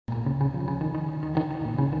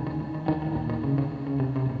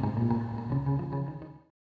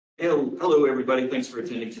Hello, everybody. Thanks for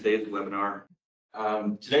attending today's webinar.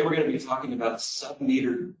 Today, we're going to be talking about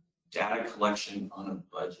sub-meter data collection on a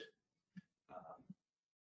budget.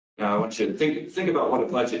 Now, I want you to think about what a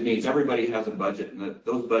budget means. Everybody has a budget, and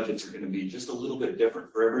those budgets are going to be just a little bit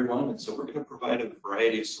different for everyone. And so we're going to provide a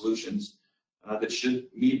variety of solutions that should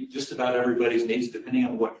meet just about everybody's needs, depending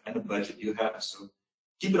on what kind of budget you have. So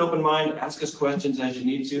keep an open mind, ask us questions as you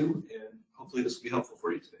need to, and hopefully this will be helpful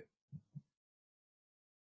for you today.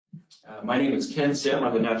 My name is Ken Sim.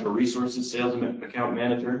 I'm the Natural Resources Sales and Account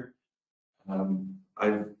Manager.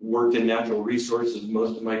 I've worked in natural resources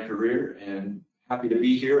most of my career and happy to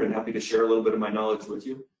be here and happy to share a little bit of my knowledge with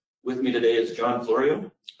you. With me today is John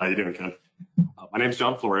Florio. How you doing, Ken? My name is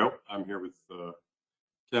John Florio. I'm here with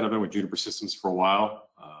Ken. I've been with Juniper Systems for a while.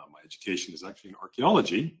 My education is actually in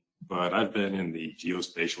archaeology, but I've been in the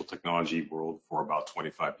geospatial technology world for about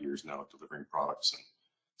 25 years now, delivering products and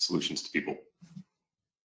solutions to people.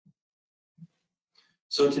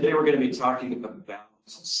 So today we're going to be talking about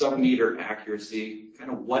sub-meter accuracy,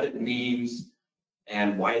 kind of what it means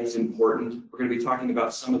and why it's important. We're going to be talking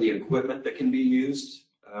about some of the equipment that can be used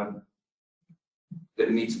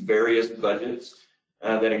that meets various budgets.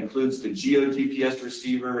 That includes the GeoGPS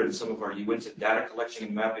receiver and some of our Juniper data collection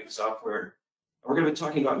and mapping software. And we're going to be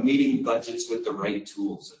talking about meeting budgets with the right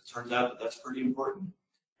tools. It turns out that that's pretty important.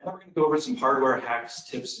 And we're going to go over some hardware hacks,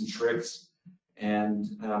 tips, and tricks. And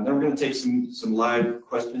then we're going to take some live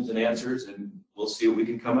questions and answers, and we'll see what we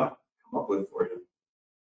can come up with for you.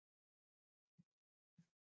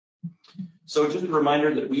 So just a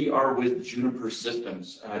reminder that we are with Juniper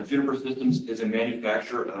Systems. Juniper Systems is a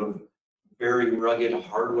manufacturer of very rugged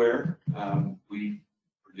hardware. We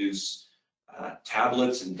produce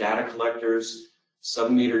tablets and data collectors,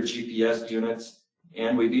 sub-meter GPS units,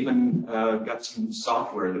 and we've even got some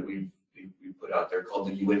software that we put out there called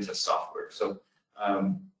the Juniper software. So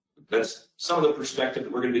that's some of the perspective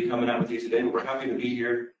that we're going to be coming out with you today, but we're happy to be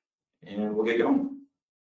here and we'll get going.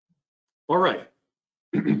 All right.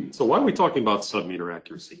 So why are we talking about sub-meter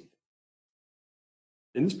accuracy?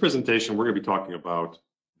 In this presentation, we're going to be talking about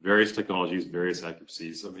various technologies, various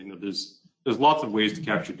accuracies. I mean, there's lots of ways to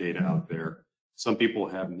capture data out there. Some people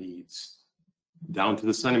have needs down to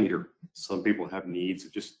the centimeter. Some people have needs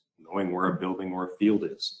of just knowing where a building or a field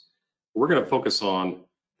is. We're going to focus on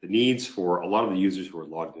the needs for a lot of the users who are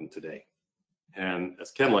logged in today. And as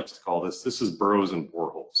Ken likes to call this is burrows and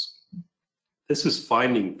boreholes. This is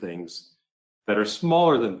finding things that are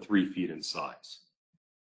smaller than 3 feet in size.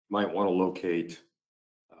 You might want to locate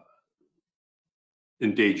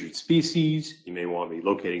endangered species. You may want to be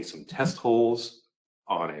locating some test holes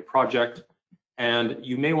on a project. And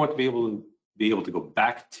you may want to be able to go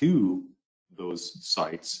back to those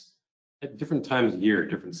sites at different times of year,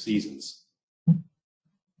 different seasons.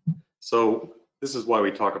 So this is why we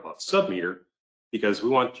talk about sub-meter, because we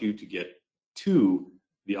want you to get to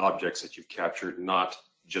the objects that you've captured, not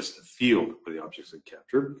just the field where the objects are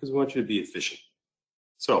captured, because we want you to be efficient.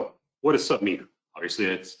 So what is sub-meter? Obviously,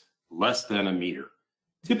 it's less than a meter.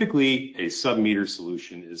 Typically, a sub-meter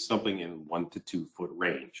solution is something in 1 to 2 foot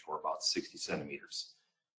range, or about 60 centimeters.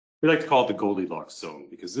 We like to call it the Goldilocks zone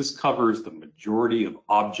because this covers the majority of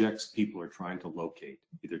objects people are trying to locate,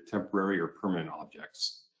 either temporary or permanent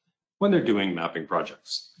objects, when they're doing mapping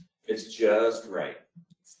projects. It's just right.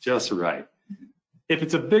 It's just right. If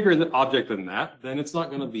it's a bigger object than that, then it's not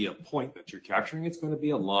going to be a point that you're capturing. It's going to be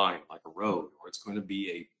a line like a road, or it's going to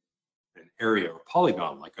be an area or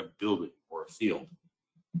polygon like a building or a field.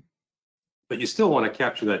 But you still want to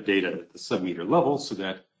capture that data at the sub-meter level so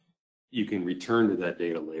that you can return to that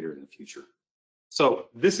data later in the future. So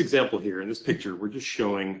this example here in this picture, we're just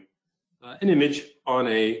showing an image on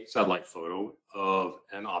a satellite photo of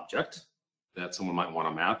an object that someone might want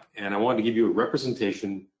to map. And I wanted to give you a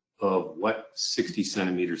representation of what 60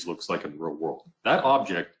 centimeters looks like in the real world. That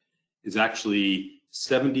object is actually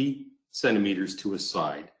 70 centimeters to a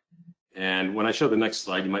side. And when I show the next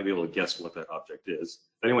slide, you might be able to guess what that object is.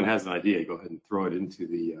 If anyone has an idea, go ahead and throw it into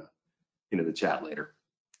the chat later.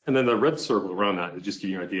 And then the red circle around that is just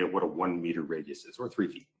giving you an idea of what a 1 meter radius is, or 3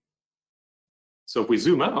 feet. So if we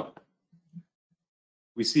zoom out,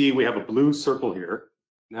 we see we have a blue circle here.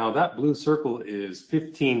 Now that blue circle is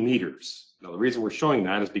 15 meters. Now the reason we're showing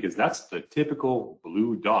that is because that's the typical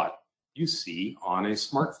blue dot you see on a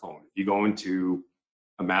smartphone. If you go into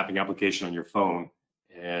a mapping application on your phone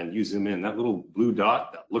and you zoom in, that little blue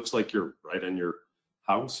dot that looks like you're right in your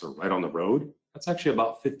house or right on the road, that's actually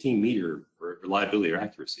about 15 meter for reliability or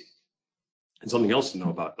accuracy. And something else to know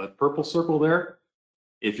about that purple circle there,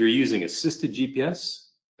 if you're using assisted GPS,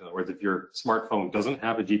 in other words, if your smartphone doesn't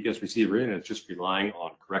have a GPS receiver in it, it's just relying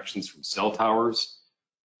on corrections from cell towers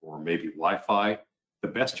or maybe Wi-Fi, the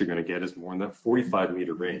best you're going to get is more in that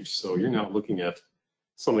 45-meter range. So you're now looking at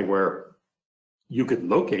something where you could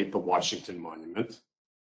locate the Washington Monument,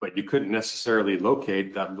 but you couldn't necessarily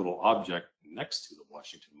locate that little object next to the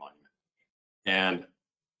Washington Monument. And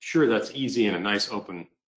sure, that's easy in a nice open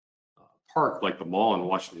park like the mall in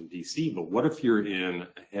Washington, D.C., but what if you're in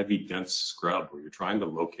a heavy, dense scrub where you're trying to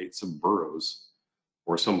locate some burrows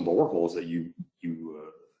or some boreholes that you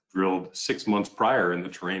drilled 6 months prior and the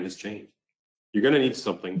terrain has changed? You're going to need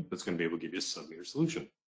something that's going to be able to give you a sub-meter solution.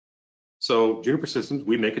 So Juniper Systems,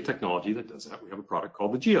 we make a technology that does that. We have a product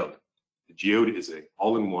called the Geode. The Geode is an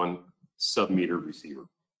all-in-one sub-meter receiver.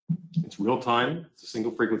 It's real-time. It's a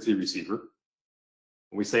single frequency receiver.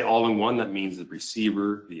 When we say all-in-one, that means the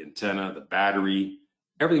receiver, the antenna, the battery,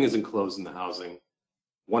 everything is enclosed in the housing.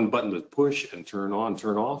 One button to push and turn on,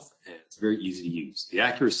 turn off, and it's very easy to use. The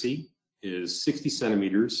accuracy is 60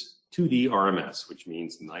 centimeters, 2D RMS, which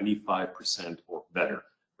means 95% or better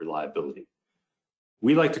reliability.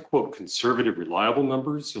 We like to quote conservative reliable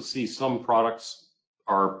numbers. You'll see some products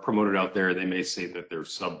are promoted out there. They may say that they're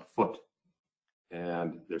sub-foot,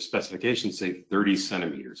 and their specifications say 30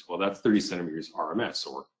 centimeters. Well, that's 30 centimeters RMS,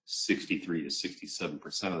 or 63 to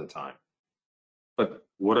 67% of the time. But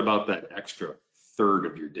what about that extra third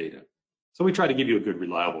of your data? So we try to give you a good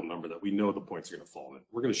reliable number that we know the points are going to fall in.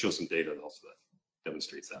 We're going to show some data also that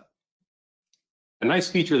demonstrates that. A nice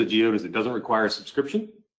feature of the Geode is it doesn't require a subscription.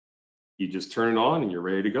 You just turn it on and you're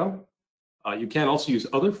ready to go. You can also use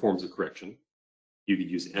other forms of correction. You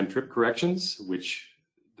could use M-trip corrections, which,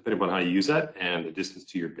 depending on how you use that and the distance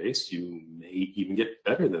to your base, you may even get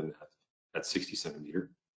better than that at 60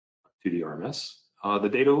 centimeter 2D RMS. The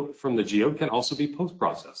data from the Geode can also be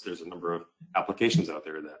post-processed. There's a number of applications out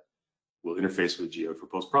there that will interface with Geode for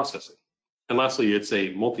post-processing. And lastly, it's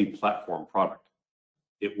a multi-platform product.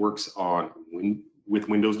 It works on with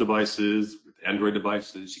Windows devices, with Android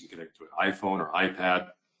devices. You can connect to an iPhone or iPad.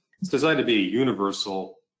 It's designed to be a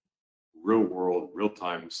universal, real-world,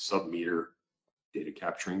 real-time sub-meter data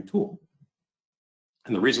capturing tool.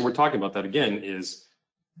 And the reason we're talking about that again is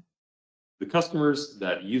the customers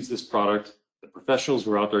that use this product, the professionals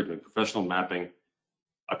who are out there doing professional mapping,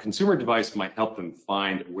 a consumer device might help them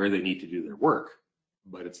find where they need to do their work,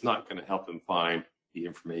 but it's not going to help them find the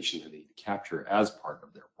information they need to capture as part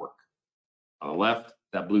of their work. On the left,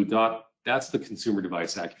 that blue dot, that's the consumer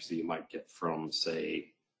device accuracy you might get from,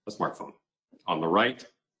 say, a smartphone. On the right,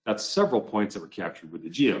 that's several points that were captured with the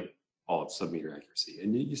Geode, all at sub-meter accuracy.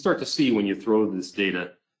 And you start to see when you throw this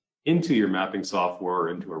data into your mapping software or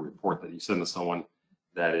into a report that you send to someone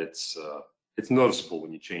that it's noticeable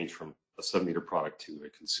when you change from a sub-meter product to a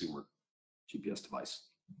consumer GPS device.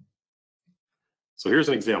 So here's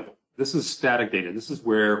an example. This is static data. This is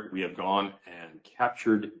where we have gone and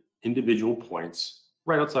captured individual points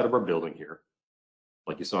right outside of our building here,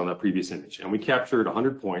 like you saw in that previous image. And we captured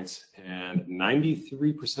 100 points, and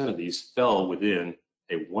 93% of these fell within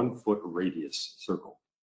a 1-foot radius circle.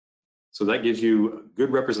 So that gives you a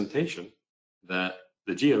good representation that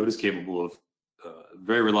the Geode is capable of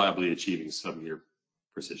very reliably achieving sub-meter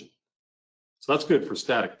precision. So that's good for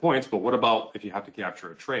static points, but what about if you have to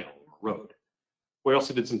capture a trail or a road? We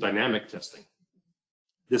also did some dynamic testing.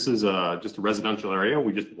 This is just a residential area.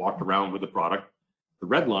 We just walked around with the product. The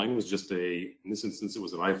red line was just in this instance, it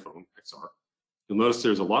was an iPhone XR. You'll notice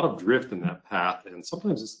there's a lot of drift in that path, and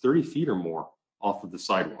sometimes it's 30 feet or more off of the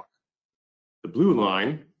sidewalk. The blue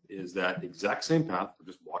line is that exact same path. We're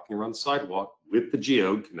just walking around the sidewalk with the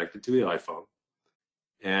Geode connected to the iPhone.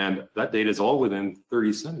 And that data is all within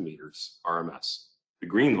 30 centimeters RMS. The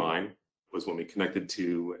green line was when we connected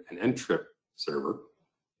to an M-trip server,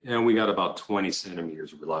 and we got about 20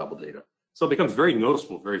 centimeters of reliable data. So it becomes very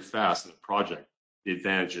noticeable very fast in a project, the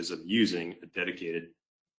advantages of using a dedicated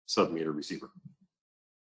sub-meter receiver.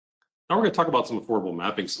 Now we're going to talk about some affordable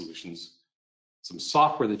mapping solutions, some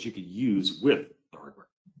software that you could use with the hardware.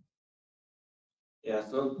 Yeah,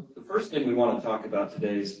 so the first thing we want to talk about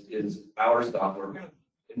today is our software. We're going to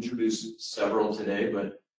introduce several today,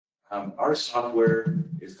 but our software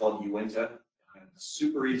is called Juniper. It's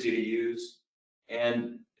super easy to use,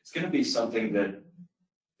 and it's going to be something that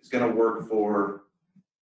is going to work for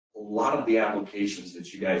a lot of the applications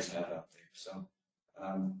that you guys have out there. So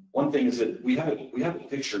one thing is that we have a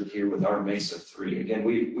picture here with our Mesa 3. Again,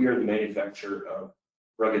 we are the manufacturer of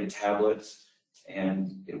rugged tablets,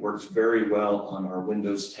 and it works very well on our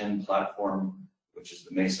Windows 10 platform, which is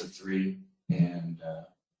the Mesa 3, and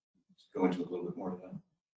go into a little bit more of that.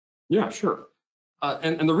 Yeah, sure.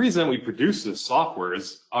 And the reason we produce this software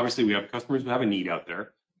is obviously we have customers who have a need out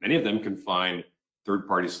there. Many of them can find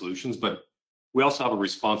third-party solutions, but We also have a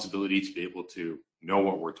responsibility to be able to know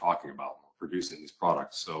what we're talking about when we're producing these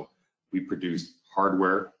products. So we produce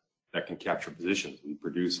hardware that can capture positions. We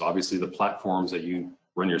produce, obviously, the platforms that you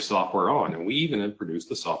run your software on, and we even produce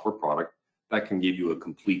the software product that can give you a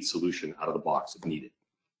complete solution out of the box if needed.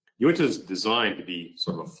 Uinta is designed to be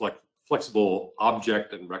sort of a flexible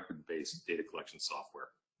object and record-based data collection software.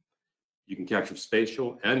 You can capture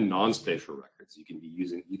spatial and non-spatial records. You can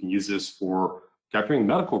use this for capturing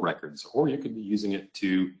medical records, or you could be using it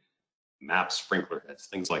to map sprinkler heads,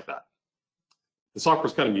 things like that. The software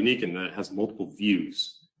is kind of unique in that it has multiple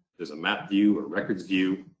views. There's a map view, a records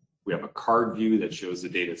view. We have a card view that shows the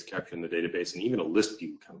data that's captured in the database, and even a list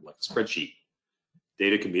view, kind of like a spreadsheet.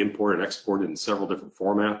 Data can be imported and exported in several different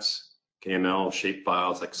formats: KML,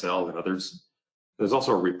 shapefiles, Excel, and others. There's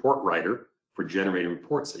also a report writer for generating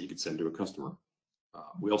reports that you could send to a customer.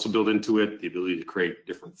 We also build into it the ability to create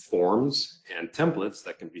different forms and templates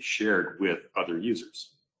that can be shared with other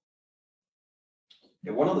users.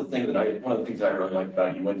 Yeah, one of the things I really like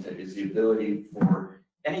about Uinta is the ability for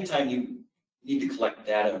anytime you need to collect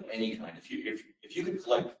data of any kind. If you could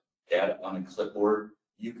collect data on a clipboard,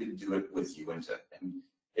 you could do it with Uinta, and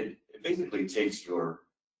it basically takes your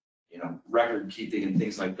record keeping and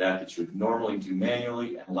things like that you would normally do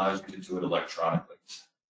manually and allows you to do it electronically.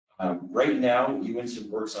 Right now, Uinta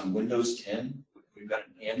works on Windows 10. We've got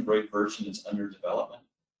an Android version that's under development.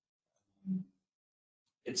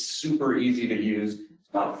 It's super easy to use. It's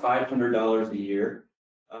about $500 a year.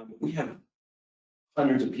 We have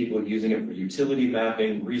hundreds of people using it for utility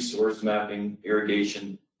mapping, resource mapping,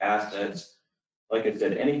 irrigation, assets. Like I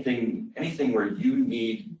said, anything where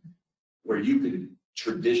you could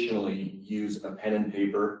traditionally use a pen and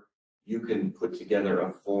paper, you can put together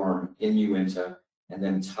a form in Uinta and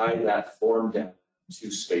then tie that form down to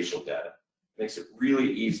spatial data. Makes it really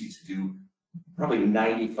easy to do probably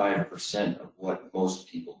 95% of what most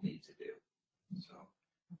people need to do.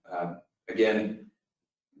 So again,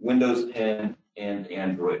 Windows 10 and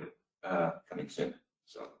Android coming soon.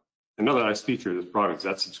 So another nice feature of this product is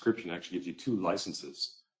that subscription actually gives you 2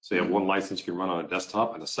 licenses. So you have one license you can run on a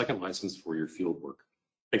desktop and a second license for your field work.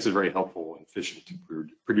 Makes it very helpful and efficient to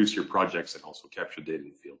produce your projects and also capture data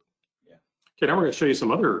in the field. Yeah. Okay, now we're going to show you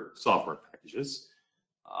some other software packages.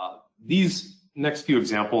 These next few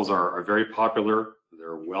examples are very popular.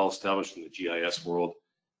 They're well established in the GIS world.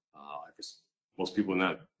 I guess most people in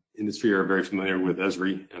that industry are very familiar with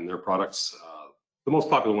Esri and their products. The most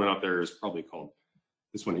popular one out there is probably called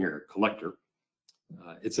this one here, Collector.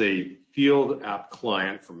 It's a field app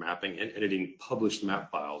client for mapping and editing published map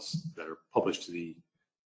files that are published to the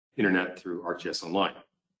internet through ArcGIS Online.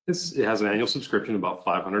 It has an annual subscription, about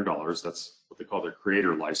 $500. That's what they call their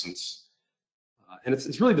creator license. And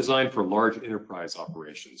it's really designed for large enterprise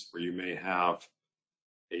operations where you may have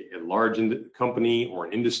a large company or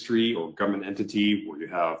an industry or government entity where you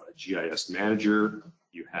have a GIS manager,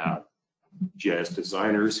 you have GIS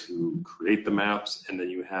designers who create the maps, and then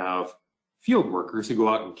you have field workers who go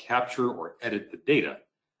out and capture or edit the data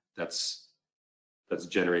that's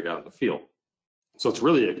generated out of the field. So it's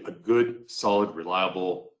really a good, solid,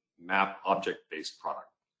 reliable map object-based product.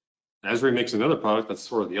 Esri makes another product that's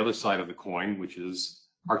sort of the other side of the coin, which is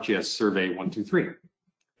ArcGIS Survey 123.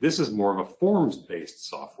 This is more of a forms-based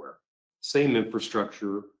software. Same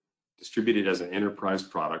infrastructure, distributed as an enterprise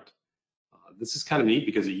product. This is kind of neat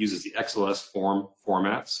because it uses the XLS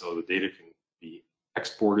format, so the data can be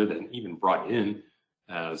exported and even brought in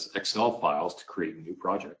as Excel files to create new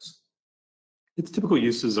projects. Its typical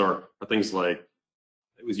uses are things like,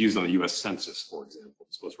 it was used on the US Census, for example,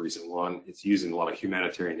 this most recent one. It's used in a lot of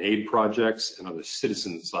humanitarian aid projects and other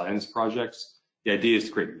citizen science projects. The idea is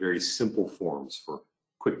to create very simple forms for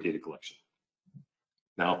quick data collection.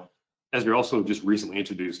 Now, Esri also just recently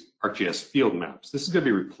introduced ArcGIS Field Maps. This is going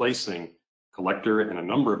to be replacing Collector and a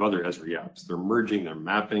number of other Esri apps. They're merging their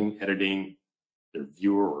mapping, editing, their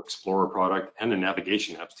viewer or explorer product, and the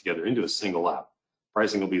navigation apps together into a single app.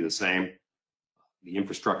 Pricing will be the same. The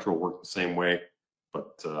infrastructure will work the same way.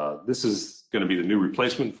 But this is going to be the new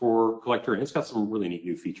replacement for Collector, and it's got some really neat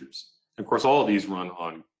new features. And of course, all of these run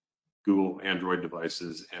on Google Android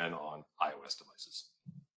devices and on iOS devices.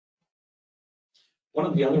 One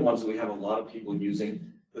of the other ones that we have a lot of people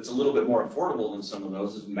using that's a little bit more affordable than some of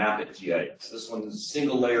those is Map.gis. This one is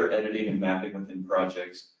single layer editing and mapping within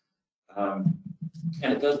projects. And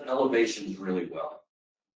it does elevations really well.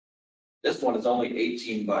 This one is only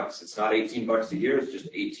 18 bucks. It's not 18 bucks a year, it's just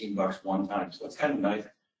 18 bucks one time. So it's kind of nice.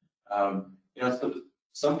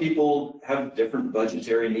 Some people have different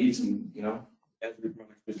budgetary needs and, Esri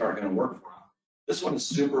products just aren't going to work for them. This one is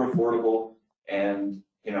super affordable and,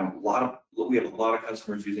 we we have a lot of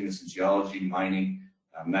customers using this in geology, mining,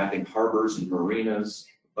 mapping harbors and marinas,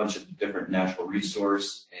 a bunch of different natural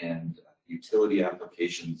resource and utility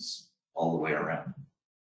applications all the way around.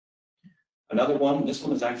 Another one, this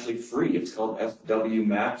one is actually free. It's called SW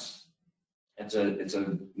Maps. It's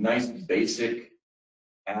a nice basic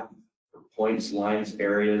app for points, lines,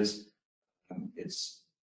 areas. It's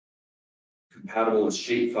compatible with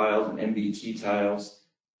shape files and MBT tiles.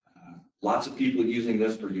 Lots of people using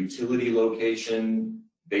this for utility location,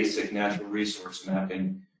 basic natural resource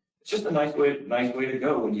mapping. It's just a nice way to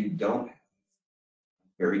go when you don't have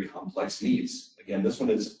very complex needs. Again, this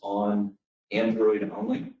one is on Android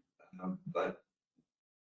only, but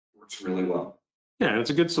works really well. Yeah, and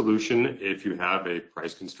it's a good solution if you have a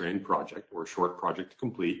price-constrained project or a short project to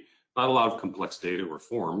complete, not a lot of complex data or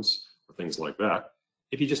forms or things like that.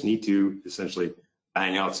 If you just need to essentially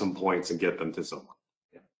bang out some points and get them to someone.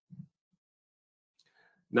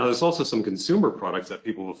 Now, there's also some consumer products that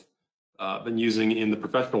people have been using in the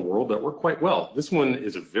professional world that work quite well. This one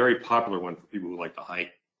is a very popular one for people who like to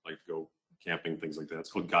hike, like to go camping, things like that. It's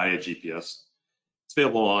called Gaia GPS. It's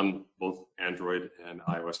available on both Android and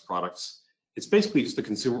iOS products. It's basically just a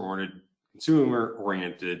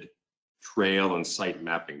consumer-oriented trail and site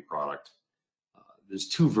mapping product. There's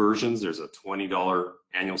two versions. There's a $20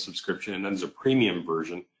 annual subscription, and then there's a premium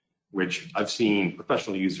version, which I've seen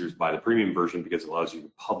professional users buy the premium version because it allows you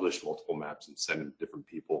to publish multiple maps and send them to different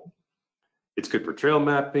people. It's good for trail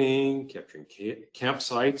mapping, capturing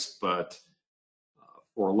campsites, but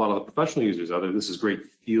for a lot of the professional users out there, this is a great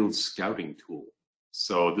field scouting tool.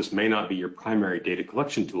 So this may not be your primary data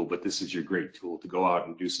collection tool, but this is your great tool to go out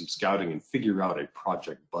and do some scouting and figure out a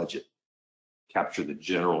project budget, capture the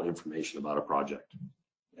general information about a project.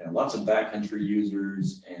 Yeah, lots of backcountry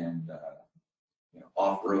users and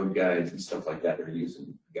off-road guides and stuff like that are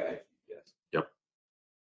using Gaia. Yes. Yep.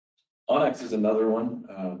 Onyx is another one.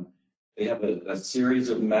 They have a series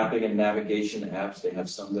of mapping and navigation apps. They have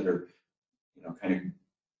some that are, kind of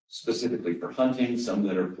specifically for hunting, some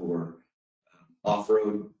that are for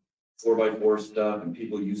off-road 4x4 stuff and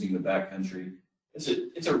people using the backcountry.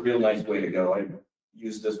 It's a real nice way to go. I've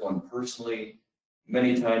used this one personally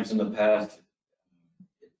many times in the past.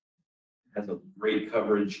 It has a great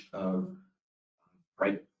coverage of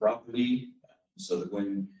private property, so that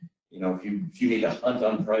when if you need to hunt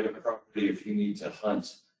on private property, if you need to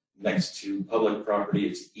hunt next to public property,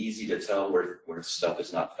 it's easy to tell where stuff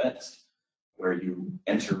is not fenced, where you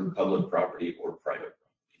enter public property or private property.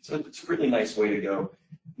 So it's a really nice way to go.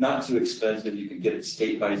 Not too expensive. You can get it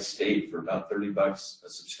state by state for about $30 a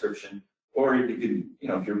subscription, or you can,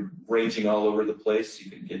 if you're ranging all over the place, you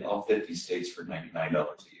can get all 50 states for $99 a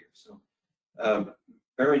year. So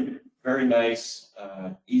very, very nice,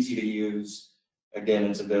 easy to use. Again,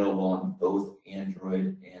 it's available on both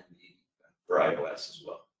Android and for iOS as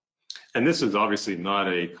well. And this is obviously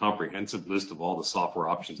not a comprehensive list of all the software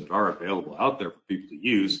options that are available out there for people to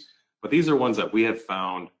use, but these are ones that we have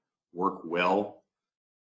found work well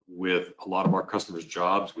with a lot of our customers'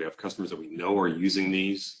 jobs. We have customers that we know are using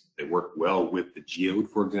these. They work well with the geode,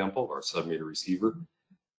 for example, our sub-meter receiver.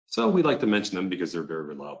 So we like to mention them because they're very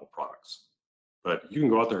reliable products. But you can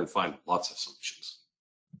go out there and find lots of solutions.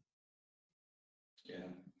 Yeah.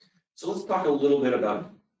 So let's talk a little bit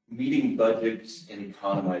about meeting budgets and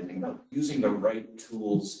economizing, using the right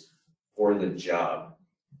tools for the job.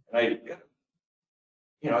 And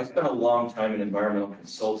I spent a long time in environmental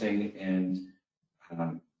consulting and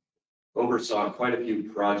oversaw quite a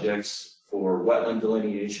few projects for wetland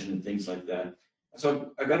delineation and things like that.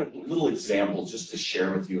 So I've got a little example just to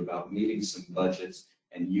share with you about meeting some budgets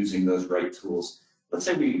and using those right tools. Let's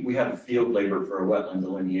say we have a field labor for a wetland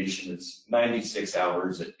delineation. It's 96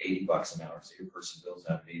 hours at $80 an hour. So your person bills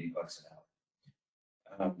out at $80 an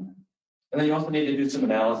hour. And then you also need to do some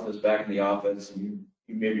analysis back in the office, and you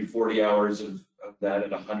maybe 40 hours of that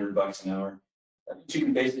at $100 an hour. You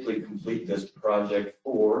can basically complete this project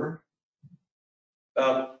for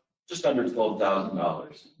just under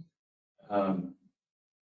 $12,000.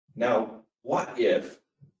 Now, what if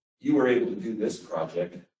you were able to do this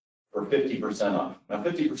project for 50% off? Now,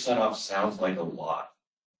 50% off sounds like a lot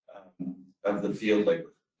of the field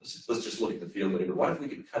labor. Let's just look at the field labor. What if we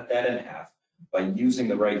could cut that in half by using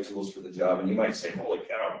the right tools for the job? And you might say, holy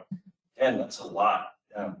cow, 10, that's a lot.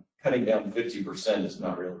 Cutting down 50% is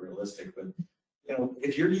not really realistic, but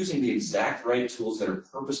if you're using the exact right tools that are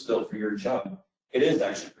purpose-built for your job, it is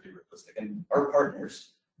actually pretty realistic. And our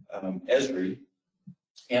partners, Esri,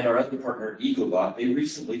 and our other partner, EcoBot, they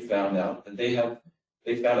recently found out that they found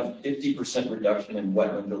a 50% reduction in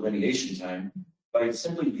wetland delineation time by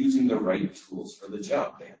simply using the right tools for the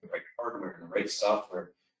job. They have the right hardware and the right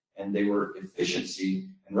software. and they were efficiency.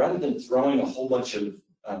 And rather than throwing a whole bunch of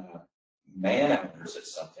man hours at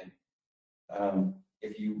something,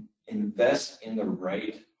 if you invest in the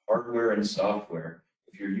right hardware and software,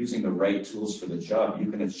 if you're using the right tools for the job, you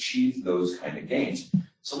can achieve those kind of gains.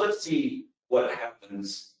 So let's see what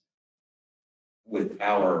happens with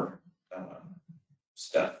our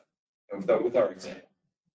stuff, with our example.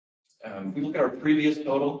 If we look at our previous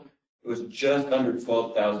total, it was just under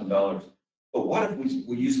 $12,000. But what if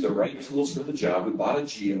we used the right tools for the job? We bought a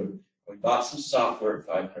geode, we bought some software at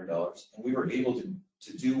 $500, and we were able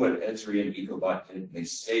to do what Esri and EcoBot did. They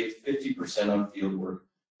saved 50% on field work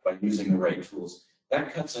by using the right tools.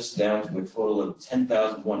 That cuts us down to a total of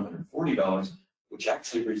 $10,140, which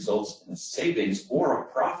actually results in a savings or a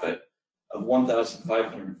profit of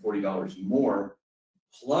 $1,540 more.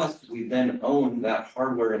 Plus, we then own that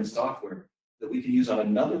hardware and software that we can use on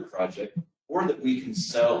another project, or that we can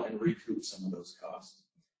sell and recoup some of those costs.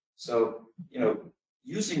 So,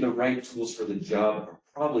 using the right tools for the job are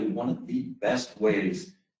probably one of the best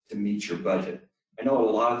ways to meet your budget. I know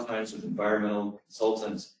a lot of times with environmental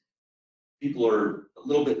consultants, people are a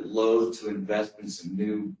little bit loath to invest in some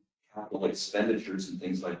new capital expenditures and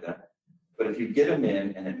things like that. But if you get them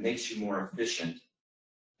in and it makes you more efficient,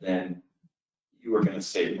 then you are going to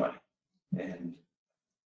save money. And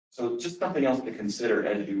so just something else to consider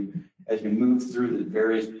as you move through the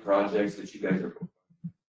various projects that you guys are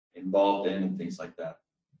involved in and things like that.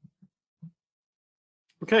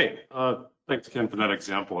 Okay, thanks Ken for that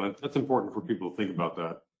example. And that's important for people to think about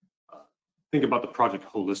that. Think about the project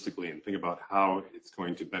holistically and think about how it's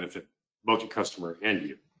going to benefit both your customer and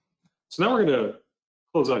you. So now we're going to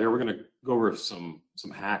close out here. We're going to go over some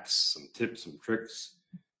hacks, some tips, some tricks.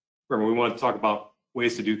 Remember, we want to talk about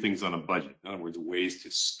ways to do things on a budget. In other words, ways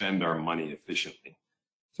to spend our money efficiently.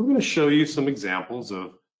 So we're going to show you some examples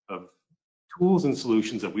of tools and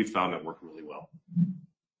solutions that we found that work really well.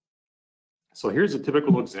 So here's a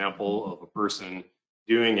typical example of a person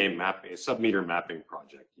doing a sub-meter mapping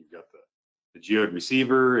project. You've got the geode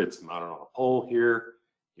receiver, it's mounted on a pole here.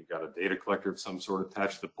 You've got a data collector of some sort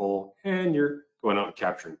attached to the pole, and you're going out and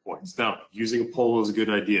capturing points. Now, using a pole is a good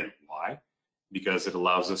idea. Why? Because it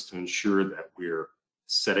allows us to ensure that we're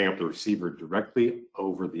setting up the receiver directly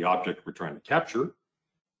over the object we're trying to capture.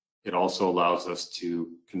 It also allows us to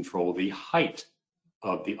control the height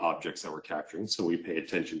of the objects that we're capturing, so we pay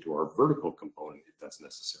attention to our vertical component if that's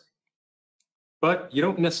necessary. But you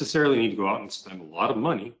don't necessarily need to go out and spend a lot of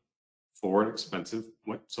money for an expensive,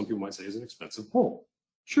 what some people might say is an expensive pole.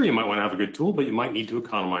 Sure, you might want to have a good tool, but you might need to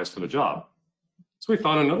economize for the job. So we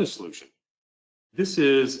found another solution. This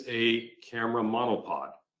is a camera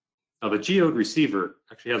monopod. Now the geode receiver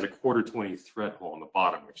actually has a 1/4-20 thread hole on the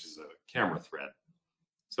bottom, which is a camera thread.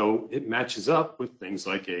 So it matches up with things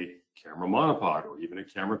like a camera monopod or even a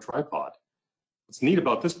camera tripod. What's neat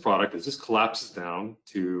about this product is this collapses down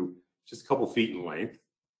to just a couple feet in length,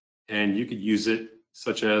 and you could use it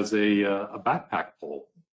such as a backpack pole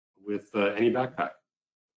with any backpack.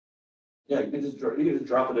 Yeah, you can just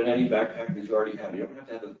drop it in any backpack that you already have. You don't have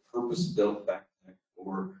to have a purpose-built backpack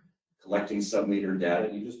for collecting sub-meter data.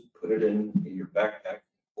 You just put it in your backpack,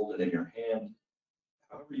 hold it in your hand,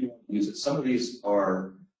 however you want to use it. Some of these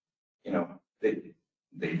are,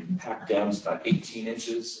 they pack down to about 18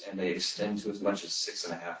 inches and they extend to as much as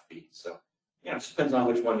 6.5 feet. So, it just depends on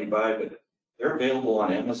which one you buy, but they're available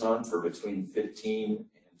on Amazon for between $15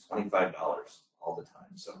 and $25 all the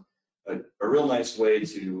time. So, a real nice way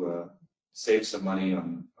to save some money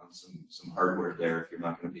on some hardware there if you're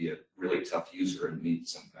not going to be a really tough user and need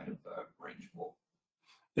some kind of range pole.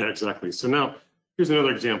 Yeah, exactly. So now here's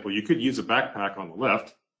another example. You could use a backpack on the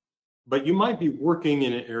left, but you might be working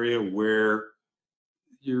in an area where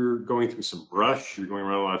you're going through some brush, you're going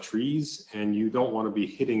around a lot of trees, and you don't want to be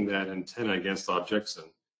hitting that antenna against objects and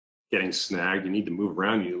getting snagged. You need to move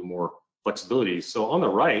around, you need more flexibility. So on the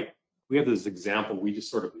right, we have this example we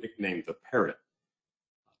just sort of nicknamed the parrot,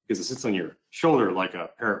 because it sits on your shoulder like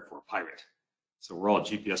a parrot for a pirate. So we're all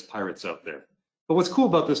GPS pirates out there. But what's cool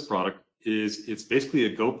about this product is it's basically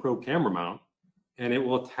a GoPro camera mount, and it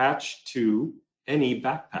will attach to any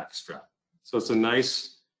backpack strap. So it's a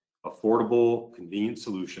nice, affordable, convenient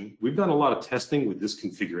solution. We've done a lot of testing with this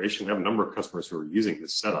configuration. We have a number of customers who are using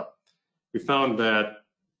this setup. We found that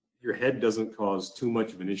your head doesn't cause too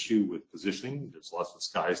much of an issue with positioning. There's lots of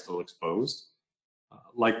sky still exposed.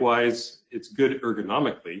 Likewise, it's good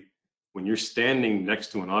ergonomically when you're standing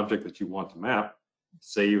next to an object that you want to map.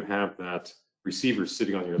 Say you have that receiver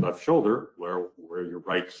sitting on your left shoulder, where your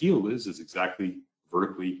right heel is exactly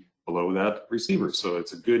vertically below that receiver. So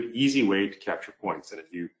it's a good, easy way to capture points. And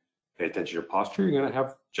if you pay attention to your posture, you're going to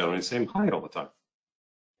have generally the same height all the time.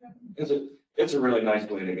 It's a really nice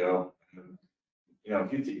way to go. You know,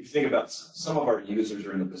 if you think about some of our users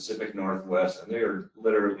are in the Pacific Northwest, and they are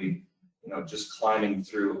literally, you know, just climbing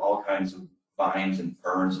through all kinds of vines and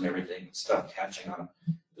ferns and everything, stuff catching on them.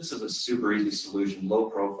 This is a super easy solution, low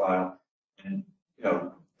profile, and you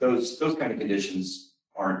know, those kind of conditions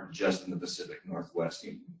aren't just in the Pacific Northwest.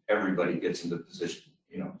 Everybody gets into position,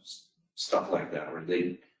 you know, stuff like that where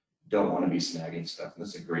they don't want to be snagging stuff. And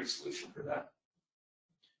this is a great solution for that.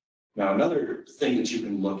 Now, another thing that you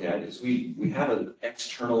can look at is we have an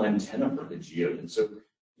external antenna for the geode. And so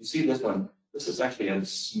you see this one, this is actually a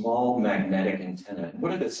small magnetic antenna. And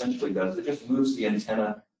what it essentially does, it just moves the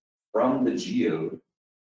antenna from the geode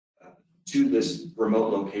to this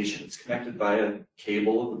remote location. It's connected by a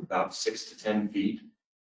cable of about 6 to 10 feet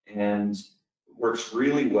and works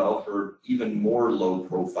really well for even more low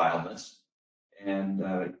profileness.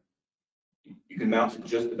 And you can mount it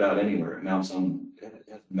just about anywhere. It mounts on, it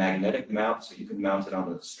has a magnetic mount, so you can mount it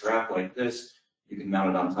on a strap like this. You can mount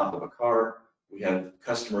it on top of a car. We have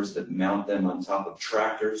customers that mount them on top of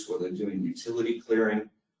tractors where they're doing utility clearing,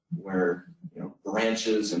 where you know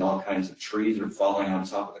branches and all kinds of trees are falling on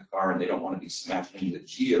top of the car, and they don't want to be smashing the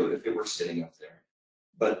geode if it were sitting up there.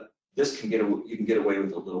 But this can you can get away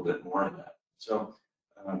with a little bit more of that. So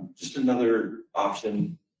just another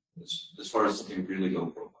option as far as something really low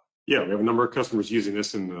profile. Yeah, we have a number of customers using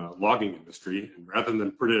this in the logging industry, and rather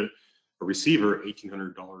than put a receiver,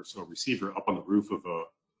 $1,800 or so receiver up on the roof of a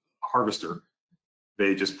harvester,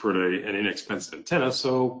 they just put an inexpensive antenna.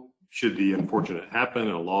 So should the unfortunate happen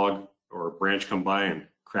and a log or a branch come by and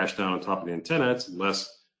crash down on top of the antenna, it's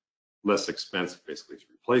less expensive basically to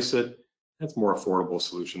replace it. That's a more affordable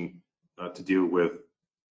solution to deal with,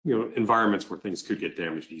 you know, environments where things could get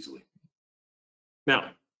damaged easily.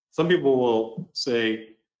 Now, some people will say,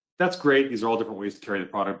 that's great, these are all different ways to carry the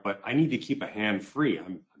product, but I need to keep a hand free.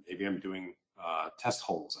 Maybe I'm doing test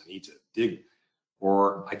holes, I need to dig,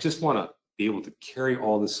 or I just want to be able to carry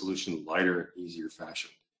all this solution lighter, easier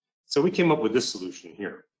fashion. So we came up with this solution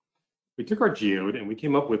here. We took our geode and we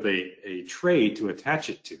came up with a tray to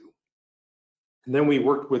attach it to. And then we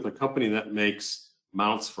worked with a company that makes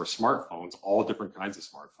mounts for smartphones, all different kinds of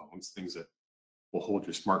smartphones, things that will hold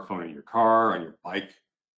your smartphone in your car, on your bike,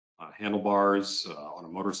 handlebars, on a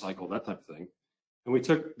motorcycle, that type of thing. And we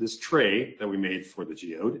took this tray that we made for the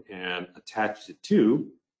geode and attached it to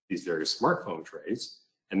these various smartphone trays.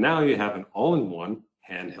 And now you have an all-in-one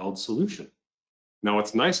handheld solution. Now,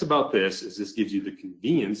 what's nice about this is this gives you the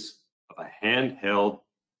convenience of a handheld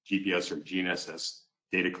GPS or GNSS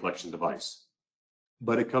data collection device.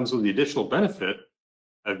 But it comes with the additional benefit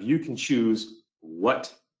of you can choose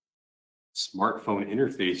what smartphone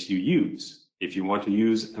interface you use. If you want to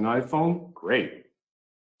use an iPhone, great.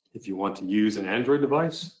 If you want to use an Android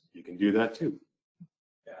device, you can do that too.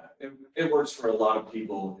 Yeah, it works for a lot of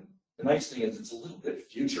people. The nice thing is it's a little bit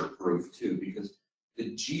future-proof too, because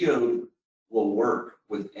the geode will work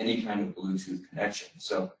with any kind of Bluetooth connection.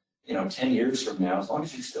 So, you know, 10 years from now, as long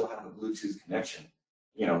as you still have a Bluetooth connection,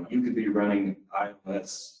 you know, you could be running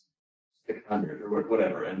iOS 600 or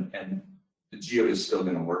whatever, and the geode is still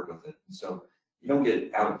going to work with it. So you don't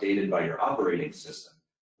get outdated by your operating system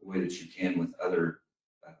the way that you can with other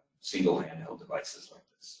single handheld devices like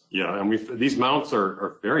this. Yeah, and these mounts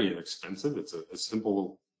are very inexpensive. It's a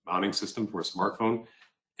simple mounting system for a smartphone.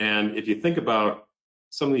 And if you think about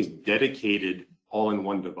some of these dedicated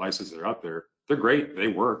all-in-one devices that are out there, they're great, they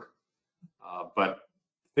work. But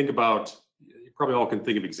think about, you probably all can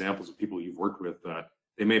think of examples of people you've worked with that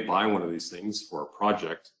they may buy one of these things for a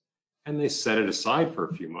project and they set it aside for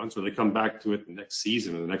a few months, or they come back to it the next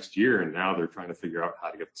season or the next year, and now they're trying to figure out how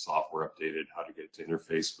to get the software updated, how to get it to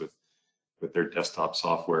interface with their desktop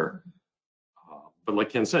software. But like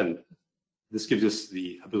Ken said, this gives us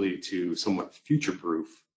the ability to somewhat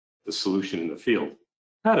future-proof the solution in the field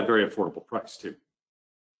at a very affordable price too.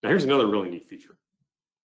 Now here's another really neat feature.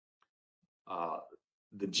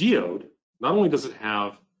 The geode, not only does it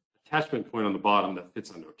have an attachment point on the bottom that fits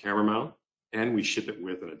onto a camera mount, and we ship it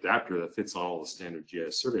with an adapter that fits on all the standard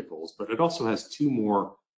GIS survey poles, but it also has 2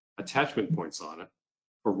 more attachment points on it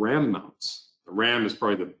for RAM mounts. The RAM is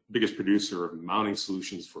probably the biggest producer of mounting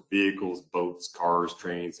solutions for vehicles, boats, cars,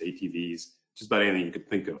 trains, ATVs, just about anything you could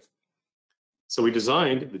think of. So we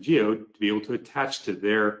designed the geode to be able to attach to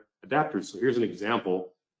their adapters. So here's an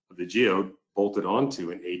example of the geode bolted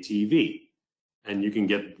onto an ATV. And you can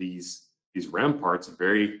get these RAM parts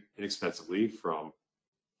very inexpensively from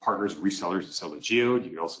partners, resellers who sell the geode. You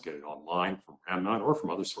can also get it online from RAM Mount or from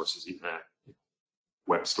other sources, even at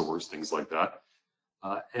web stores, things like that.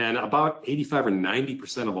 And about 85 or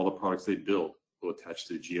 90% of all the products they build will attach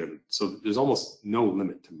to the geode. So there's almost no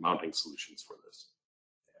limit to mounting solutions for this.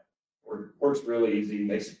 Works really easy,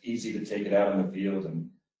 makes it easy to take it out in the field and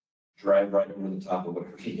drive right over the top of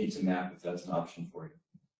whatever you need to map if that's an option for you.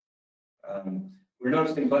 We're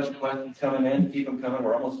noticing a bunch of questions coming in. Keep them coming.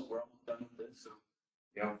 We're almost done with this. So,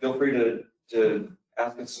 feel free to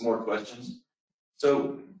ask us some more questions.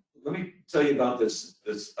 So let me tell you about this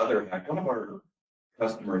other hack. One of our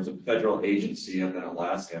customers, a federal agency up in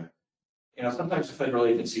Alaska, sometimes the federal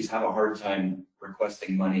agencies have a hard time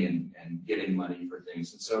requesting money and getting money for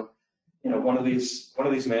things. And so, one of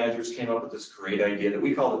these managers came up with this great idea that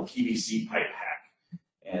we call the PVC pipe hack.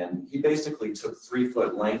 And he basically took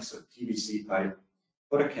 3-foot lengths of PVC pipe,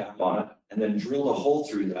 put a cap on it, and then drilled a hole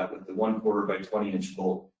through that with the 1/4 by 20-inch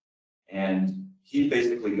bolt. And he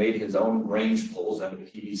basically made his own range poles out of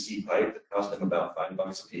PVC pipe that cost him about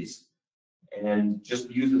 $5 a piece, and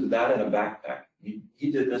just uses that in a backpack.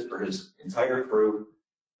 He did this for his entire crew,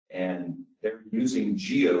 and they're using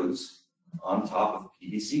geodes on top of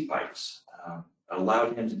PVC pipes. It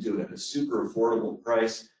allowed him to do it at a super affordable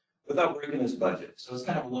price without breaking his budget. So it's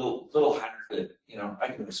kind of a little hack that I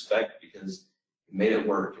can respect because it made it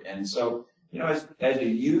work. And so as you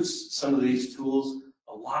use some of these tools,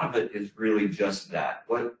 a lot of it is really just that.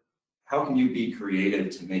 How can you be creative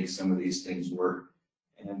to make some of these things work?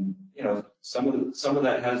 And some of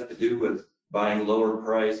that has to do with buying lower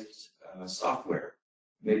priced software.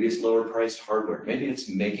 Maybe it's lower priced hardware. Maybe it's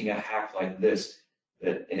making a hack like this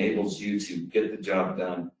that enables you to get the job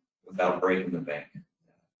done without breaking the bank.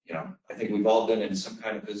 I think we've all been in some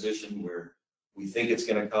kind of position where we think it's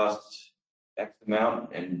going to cost X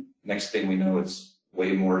amount, and next thing we know, it's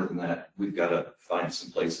way more than that. We've got to find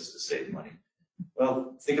some places to save money.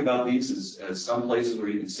 Well, think about these as some places where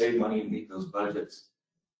you can save money and meet those budgets.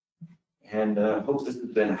 And hope this has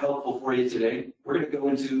been helpful for you today. We're going to go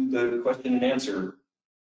into the question and answer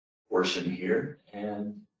portion here.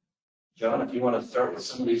 And John, if you want to start with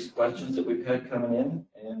some of these questions that we've had coming in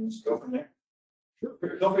and go from there.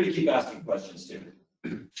 Sure. Feel free to keep asking questions too.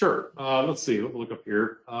 Sure. Let's see. We'll look up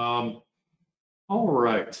here. All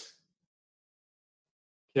right.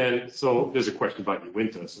 So there's a question about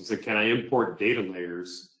Uinta. So it's like, can I import data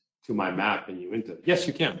layers to my map in Uinta? Yes,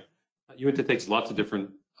 you can. Uinta takes lots of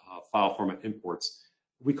different file format imports.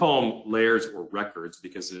 We call them layers or records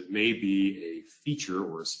because it may be a feature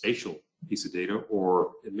or a spatial piece of data,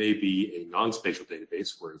 or it may be a non-spatial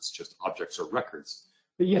database where it's just objects or records.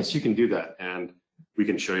 But yes, you can do that, and we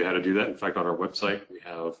can show you how to do that. In fact, on our website, we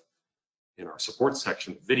have in our support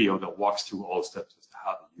section a video that walks through all the steps as to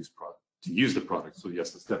how to use the product. So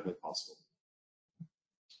yes, it's definitely possible.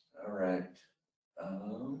 All right.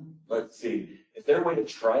 Let's see. Is there a way to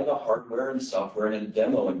try the hardware and software in a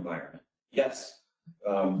demo environment? Yes.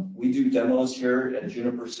 We do demos here at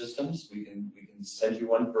Juniper Systems. We can send you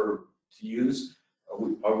one to use.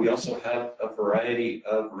 We also have a variety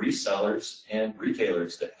of resellers and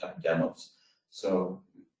retailers that have demos. So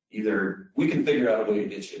either we can figure out a way to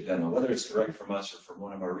get you a demo, whether it's direct from us or from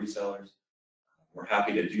one of our resellers. We're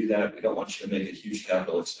happy to do that. We don't want you to make a huge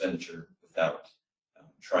capital expenditure without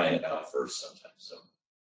trying it out first sometimes. So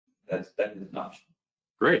that is an option.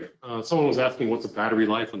 Great. Someone was asking what's the battery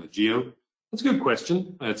life on the Geode. That's a good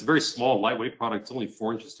question. It's a very small, lightweight product. It's only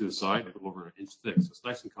 4 inches to the side, a little over an inch thick. So it's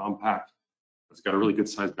nice and compact. It's got a really good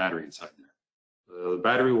sized battery inside there. The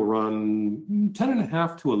battery will run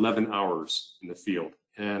 10.5 to 11 hours in the field.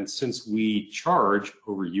 And since we charge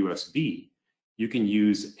over USB, you can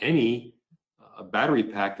use any battery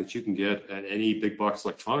pack that you can get at any big box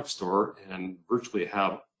electronics store and virtually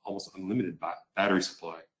have almost unlimited battery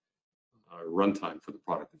supply runtime for the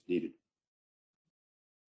product if needed.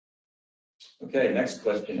 Okay, next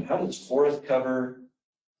question. How does forest cover,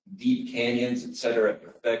 deep canyons, et cetera,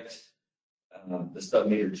 affect the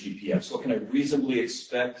sub-meter GPS? What can I reasonably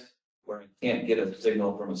expect where I can't get a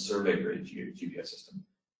signal from a survey grade GPS system?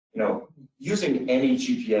 Using any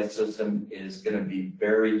GPS system is going to be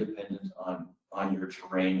very dependent on your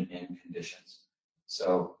terrain and conditions.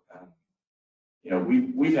 So,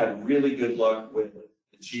 we've had really good luck with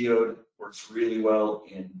the Geode. Works really well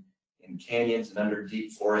in canyons and under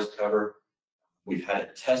deep forest cover. We've had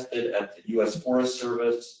it tested at the U.S. Forest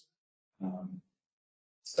Service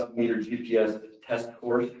sub-meter GPS test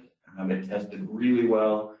course. It tested really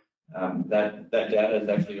well. That data is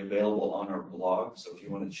actually available on our blog, so if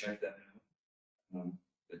you want to check that out.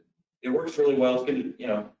 It works really well. It's going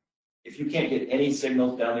to, if you can't get any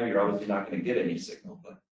signals down there, you're obviously not going to get any signal.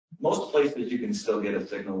 But most places you can still get a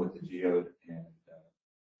signal with the Geode, and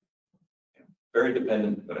very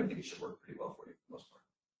dependent, but I think it should work pretty well for you for the most part.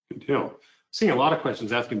 Good deal. Seeing a lot of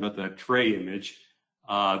questions asking about that tray image.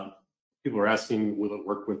 People are asking, will it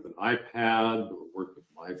work with an iPad? Will it work with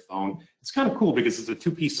my phone? It's kind of cool because it's a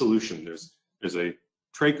two-piece solution. There's a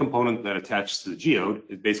tray component that attaches to the geode.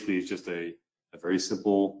 It basically is just a very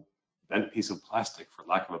simple bent piece of plastic, for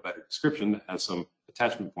lack of a better description, that has some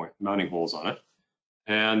attachment point mounting holes on it.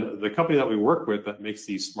 And the company that we work with that makes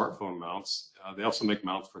these smartphone mounts, they also make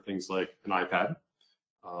mounts for things like an iPad,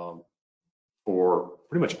 for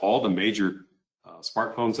pretty much all the major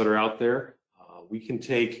smartphones that are out there. We can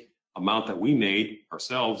take a mount that we made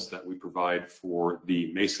ourselves that we provide for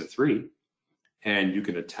the Mesa 3, and you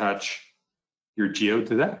can attach your geode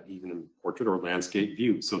to that, even in portrait or landscape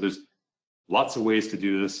view. So there's lots of ways to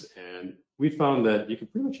do this, and we found that you can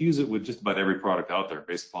pretty much use it with just about every product out there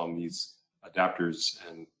based upon these adapters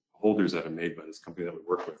and holders that are made by this company that we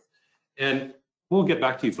work with. And we'll get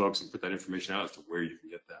back to you folks and put that information out as to where you can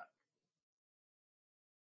get that.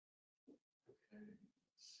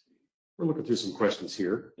 We're looking through some questions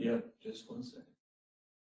here. Yeah, just one second.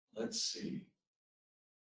 Let's see.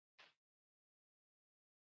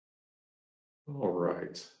 All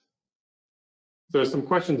right. So there's some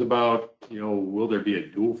questions about, will there be a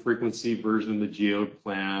dual frequency version of the geode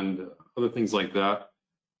planned, other things like that.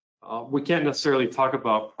 We can't necessarily talk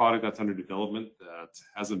about product that's under development that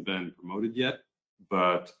hasn't been promoted yet,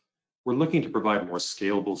 but we're looking to provide more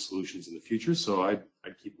scalable solutions in the future. So I'd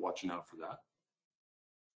keep watching out for that.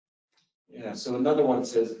 Yeah, so another one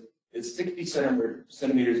says, it's 60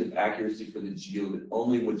 centimeters of accuracy for the geode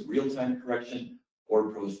only with real-time correction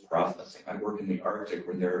or post-processing. I work in the Arctic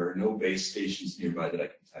where there are no base stations nearby that I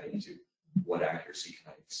can tie into. What accuracy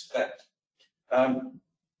can I expect?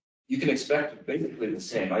 You can expect basically the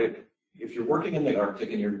same. If you're working in the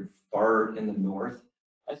Arctic and you're far in the north,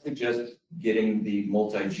 I suggest getting the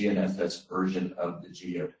multi-GNSS version of the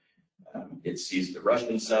geode. It sees the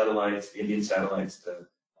Russian satellites, the Indian satellites, the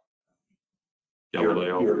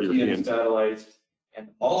European satellites, and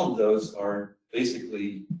all of those are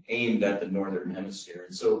basically aimed at the northern hemisphere.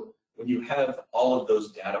 And so when you have all of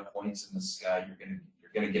those data points in the sky, you're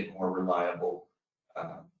going to get more reliable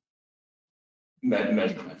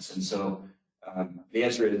measurements. And so the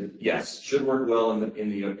answer is yes, should work well in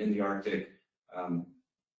the Arctic,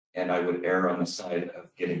 and I would err on the side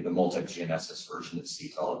of getting the multi-GNSS version that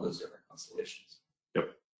sees all of those different constellations. Yep.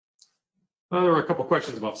 There were a couple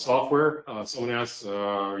questions about software. Someone asked,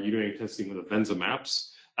 are you doing testing with Avenza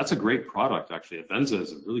Maps? That's a great product, actually. Avenza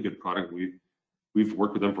is a really good product. We've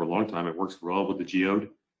worked with them for a long time. It works well with the geode.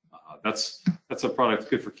 That's a product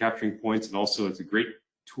good for capturing points, and also it's a great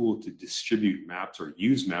tool to distribute maps or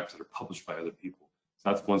use maps that are published by other people. So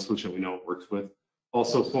that's one solution we know it works with.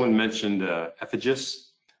 Also, someone mentioned Effigies.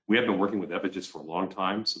 We have been working with Effigies for a long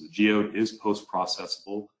time. So the geode is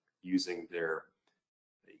post-processable using their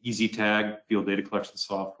EasyTag field data collection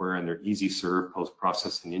software and their EasyServe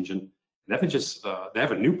post-processing engine. And Effigies, they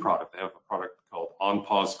have a new product. They have a product called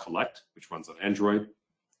OnPause Collect, which runs on Android,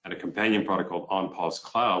 and a companion product called OnPause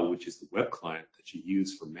Cloud, which is the web client that you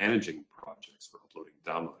use for managing projects, for uploading and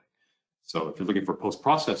downloading. So if you're looking for a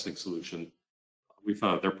post-processing solution, we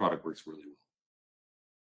found that their product works really well.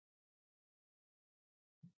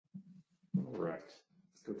 All right,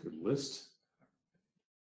 let's go through the list.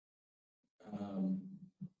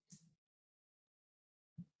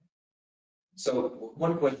 So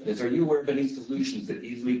one question is, are you aware of any solutions that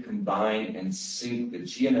easily combine and sync the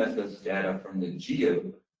GNSS data from the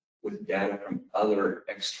geode with data from other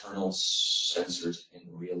external sensors in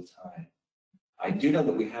real time? I do know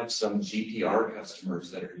that we have some GPR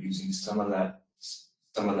customers that are using some of that.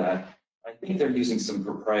 I think they're using some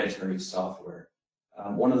proprietary software.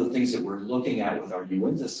 One of the things that we're looking at with our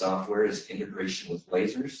Uinta software is integration with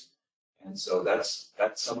lasers, and so that's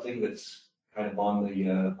something that's kind of on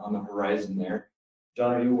the horizon there.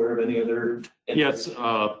 John, are you aware of any other? Yes,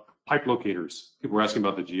 pipe locators. People were asking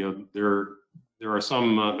about the geode. There are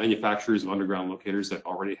some manufacturers of underground locators that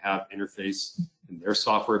already have interface in their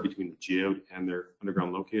software between the geode and their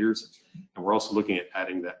underground locators, and we're also looking at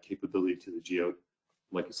adding that capability to the geode,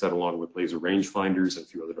 like you said, along with laser rangefinders and a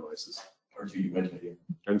few other devices. Or to Uinta, yeah.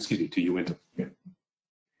 Excuse me, to Uinta. Yeah.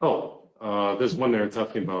 Oh, there's one there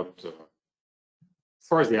talking about as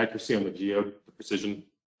far as the accuracy on the geode, the precision.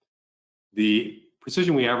 The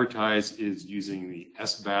precision we advertise is using the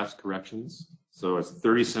SBAS corrections. So it's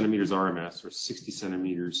 30 centimeters RMS or 60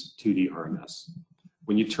 centimeters 2D RMS.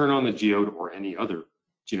 When you turn on the geode or any other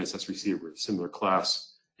GNSS receiver of similar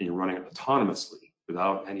class and you're running it autonomously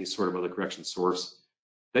without any sort of other correction source,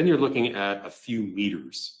 then you're looking at a few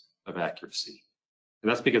meters of accuracy. And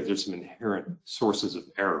that's because there's some inherent sources of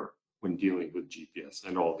error when dealing with GPS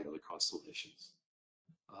and all the other constellations.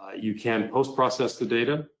 You can post-process the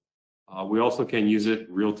data. We also can use it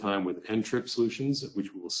real time with N-trip solutions,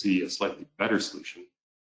 which we will see a slightly better solution,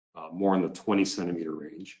 more in the 20 centimeter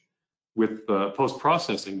range. With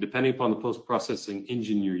post-processing, depending upon the post-processing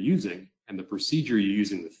engine you're using and the procedure you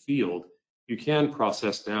use in the field, you can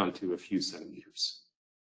process down to a few centimeters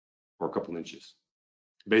or a couple inches,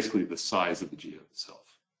 basically the size of the geode itself.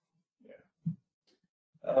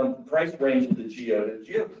 Price range of the geode.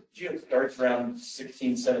 Geode starts around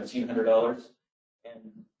 $1,600, $1,700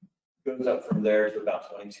 and goes up from there to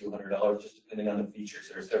about $2,200, just depending on the features.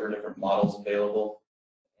 There are several different models available,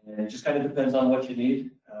 and it just kind of depends on what you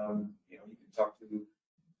need. You know, you can talk to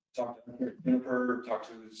Juniper, talk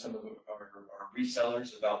to some of our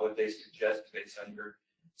resellers about what they suggest based on your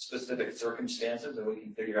specific circumstances, and we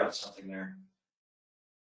can figure out something there.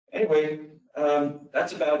 Anyway,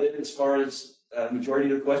 that's about it as far as majority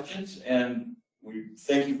of the questions, and we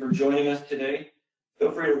thank you for joining us today.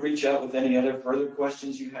 Feel free to reach out with any other further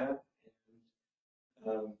questions you have.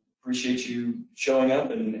 Appreciate you showing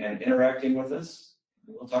up and interacting with us.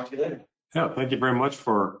 We'll talk to you later. Yeah, thank you very much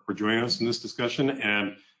for joining us in this discussion.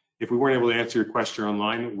 And if we weren't able to answer your question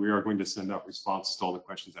online, we are going to send out responses to all the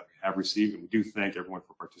questions that we have received. And we do thank everyone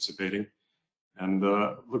for participating and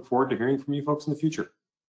look forward to hearing from you folks in the future.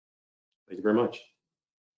 Thank you very much.